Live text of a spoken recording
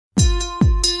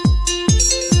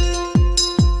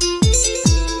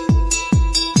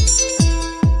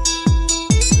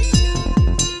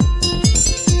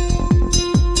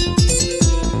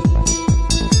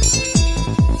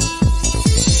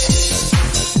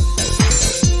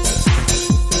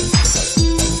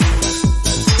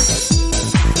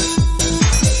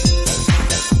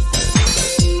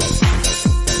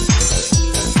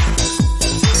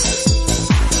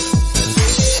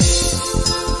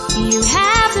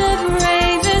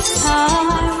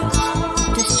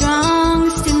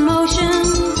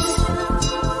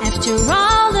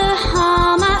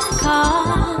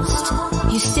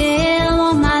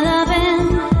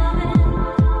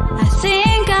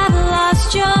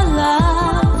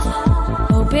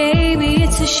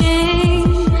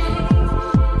shame.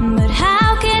 But how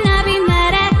can I be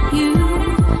mad at you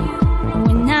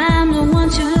when I'm the one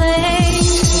to blame?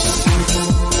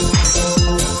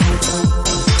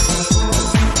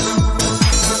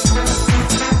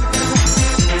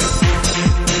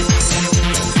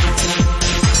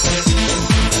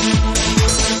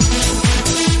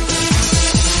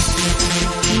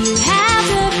 You have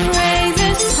the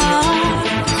bravest heart,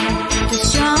 the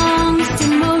strongest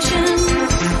emotions.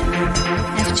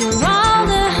 After all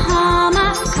the harm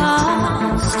I've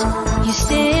caused, you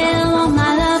still want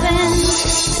my loving.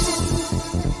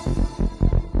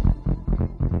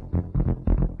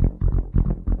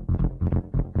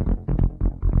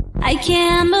 I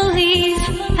can't believe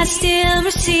I still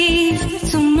receive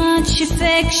so much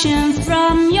affection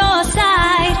from your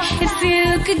side. If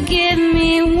you could give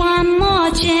me one more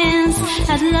chance,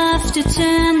 I'd love to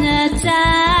turn the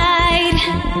tide.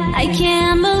 I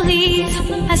can't believe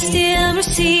I still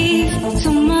receive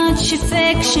so much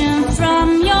affection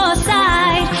from your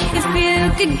side. If you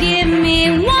could give me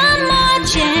one more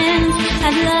chance,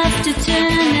 I'd love to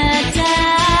turn the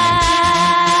tide.